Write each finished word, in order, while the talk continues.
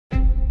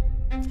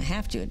I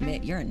have to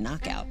admit, you're a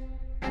knockout.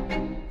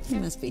 You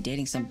must be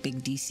dating some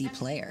big DC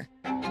player.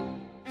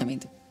 I mean,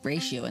 the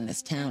ratio in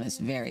this town is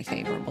very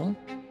favorable.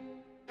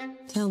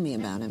 Tell me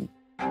about him.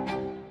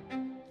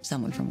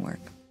 Someone from work.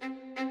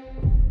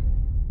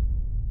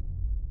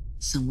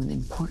 Someone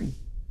important.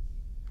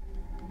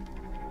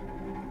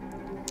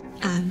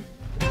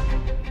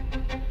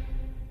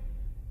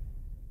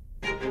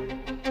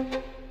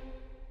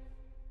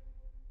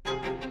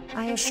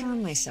 I have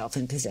found myself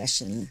in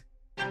possession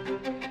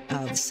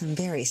of some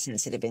very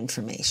sensitive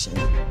information.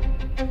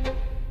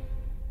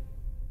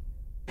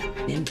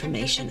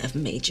 Information of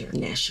major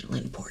national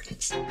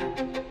importance.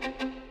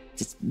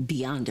 It's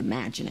beyond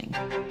imagining.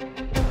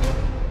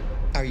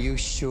 Are you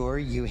sure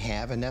you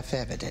have enough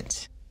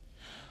evidence?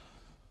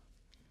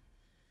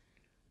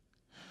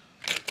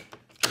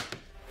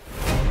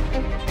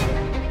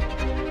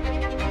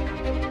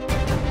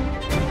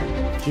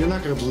 You're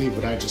not going to believe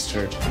what I just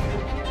heard.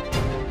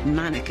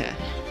 Monica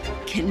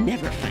can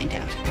never find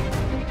out.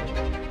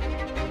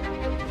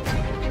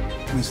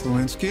 Miss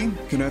Lewinsky,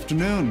 good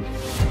afternoon.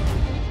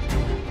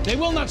 They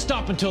will not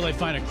stop until they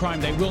find a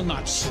crime. They will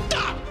not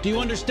stop. Do you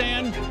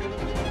understand?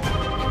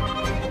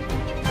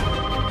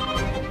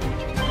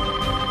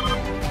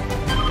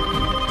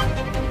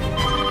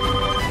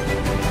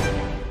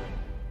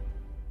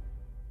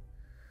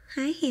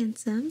 Hi,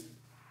 handsome.